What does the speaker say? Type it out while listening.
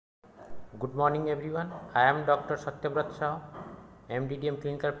Good morning everyone. I am Dr.satyabrata, MDDM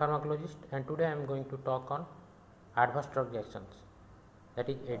clinical pharmacologist, and today I am going to talk on adverse drug reactions, that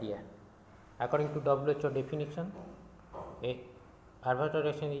is ADR. According to WHO definition, a adverse drug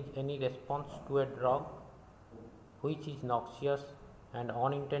reaction is any response to a drug which is noxious and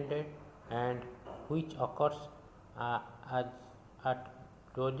unintended and which occurs as at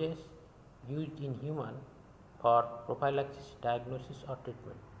doses used in human for prophylaxis, diagnosis or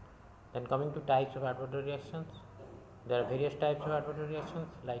treatment. Then coming to types of adverse reactions, there are various types of adverse reactions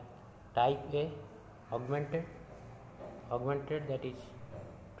like type A, augmented that is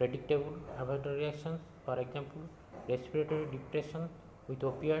predictable adverse reactions, for example respiratory depression with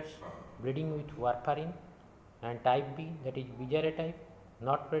opioids, bleeding with warfarin, and type B that is bizarre type,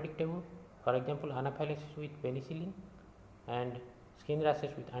 not predictable, for example anaphylaxis with penicillin and skin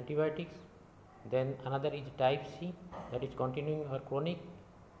rashes with antibiotics. Then another is type C that is continuing or chronic,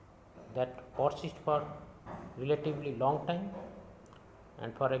 that persist for relatively long time,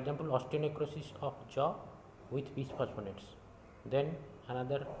 and for example osteonecrosis of jaw with bisphosphonates. Then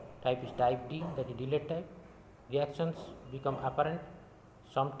another type is type D that is delayed type. Reactions become apparent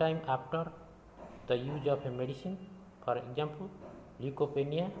sometime after the use of a medicine, for example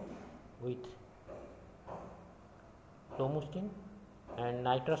leukopenia with clomustine and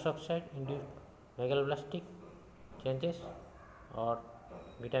nitrous oxide induced megaloblastic changes or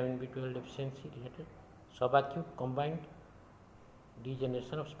vitamin B12 deficiency related subacute combined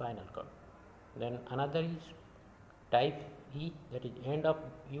degeneration of spinal cord. Then another is type E that is end of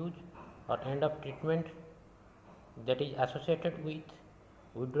use or end of treatment, that is associated with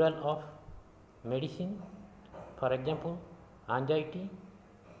withdrawal of medicine, for example anxiety,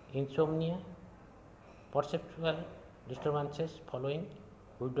 insomnia, perceptual disturbances following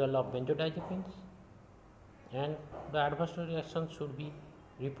withdrawal of benzodiazepines. And the adverse reaction should be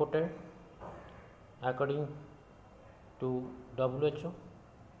reported according to WHO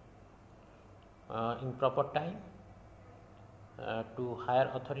in proper time to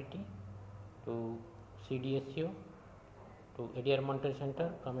higher authority, to CDSO, to ADR monitor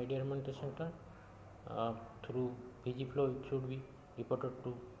center. From ADR monitor center through VG flow it should be reported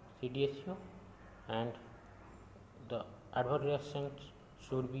to CDSO, and the adverse reactions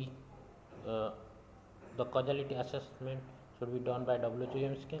should be the causality assessment should be done by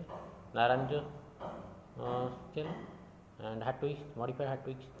WHM scale, Naranjo scale, and modified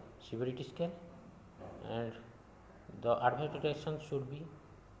Hartwig severity scale, and the adverse reactions should be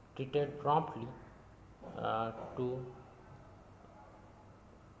treated promptly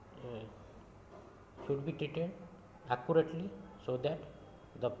should be treated accurately so that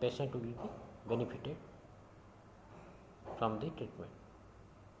the patient will be benefited from the treatment.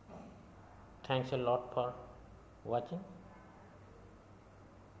 Thanks a lot for watching.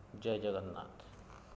 Jai Jagannath.